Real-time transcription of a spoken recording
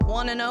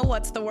Want to know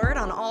what's the word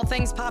on all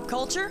things pop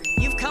culture?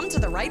 You've come to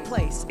the right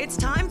place. It's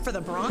time for the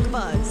Bronc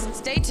Buzz.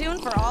 Stay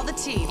tuned for all the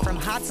tea, from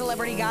hot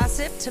celebrity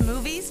gossip to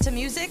movies to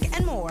music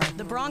and more.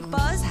 The Bronc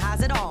Buzz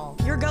has it all.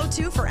 Your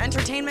go-to for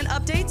entertainment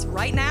updates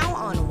right now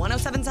on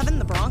 107.7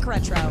 The Bronc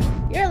Retro.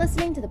 You're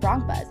listening to the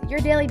Bronc Buzz, your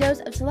daily dose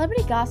of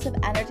celebrity gossip,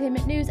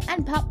 entertainment news,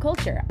 and pop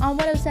culture on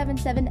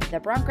 107.7 The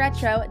Bronc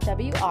Retro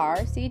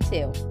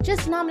WRC2.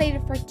 Just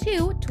nominated for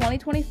two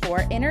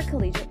 2024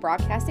 Intercollegiate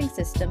Broadcasting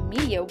System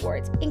Media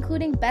Awards,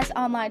 including Best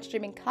Online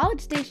Streaming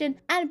College Station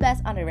and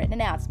Best Underwritten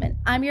Announcement.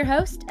 I'm your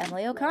host,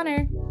 Emily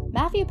O'Connor.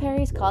 Matthew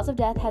Perry's cause of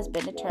death has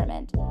been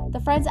determined. The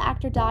Friends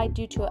actor died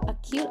due to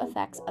acute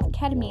effects of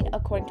ketamine,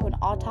 according to an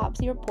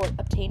autopsy report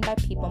obtained by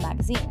People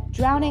magazine.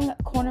 Drowning,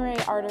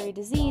 coronary artery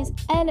disease,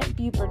 and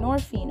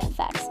buprenorphine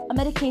effects, a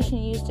medication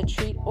used to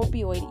treat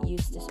opioid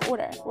use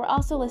disorder, were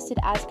also listed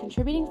as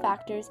contributing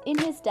factors in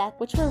his death,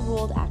 which were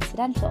ruled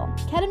accidental.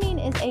 Ketamine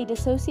is a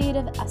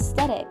dissociative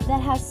anesthetic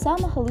that has some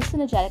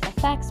hallucinogenic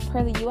effects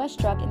per the U.S.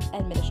 Drug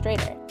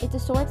Administrator. It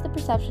distorts the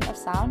perception of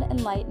sound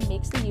and light and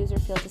makes the user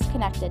feel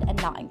disconnected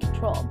and not in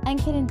control, and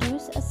can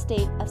induce a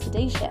state of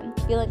sedation,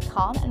 feeling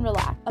calm and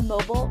relaxed, a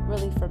mobile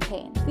relief from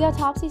pain. The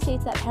autopsy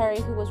states that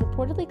Perry, who was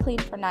reportedly clean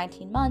for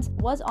 19 months,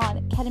 was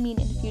on ketamine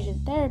infusion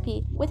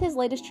therapy, with his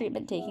latest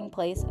treatment taking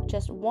place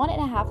just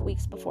 1.5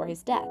 weeks before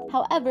his death.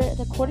 However,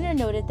 the coroner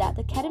noted that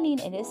the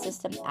ketamine in his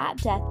system at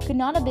death could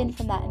not have been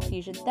from that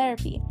infusion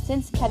therapy,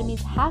 since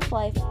ketamine's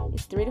half-life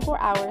is 3 to 4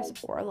 hours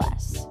or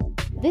less.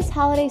 This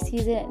holiday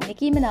season,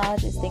 Nicki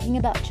Minaj is thinking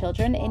about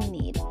children in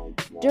need.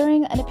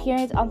 During an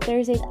appearance on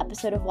Thursday's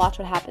episode of Watch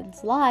What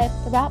Happens Live,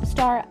 the rap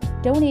star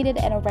donated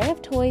an array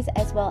of toys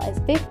as well as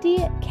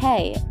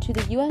 $50,000 to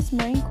the U.S.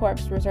 Marine Corps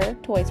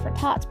Reserve Toys for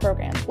Tots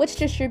program, which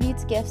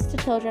distributes gifts to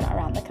children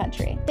around the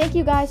country. Thank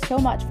you guys so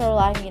much for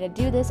allowing me to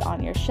do this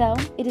on your show.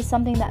 It is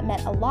something that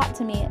meant a lot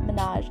to me,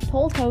 Minaj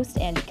told host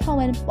Andy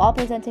Cohen while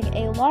presenting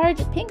a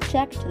large pink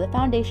check to the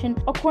foundation,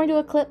 according to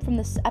a clip from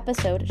this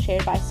episode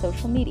shared by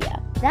social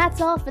media.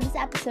 That's all for this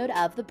episode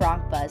of The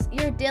Bronc Buzz,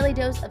 your daily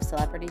dose of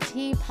celebrity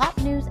tea, pop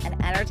news, and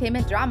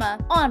entertainment drama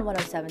on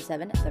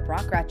 107.7 The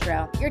Bronc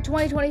Retro, your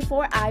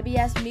 2024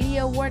 IBS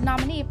Media Award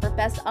nominee for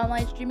Best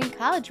Online Streaming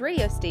College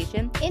Radio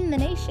Station in the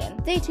nation.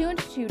 Stay tuned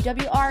to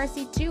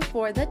WRC2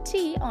 for the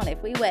tea on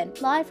If We Win.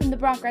 Live from The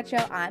Bronc Retro,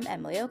 I'm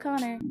Emily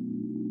O'Connor.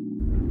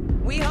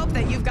 We hope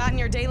that you've gotten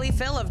your daily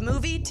fill of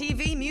movie,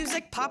 TV,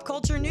 music, pop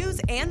culture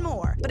news, and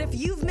more. But if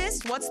you've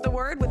missed What's the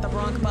Word with the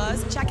Bronc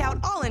Buzz, check out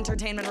all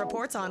entertainment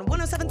reports on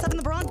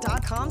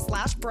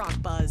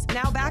 1077thebronc.com/BroncBuzz.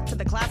 Now back to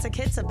the classic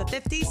hits of the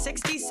 50s,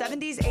 60s,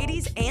 70s,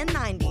 80s, and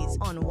 90s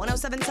on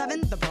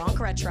 1077 The Bronc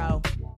Retro.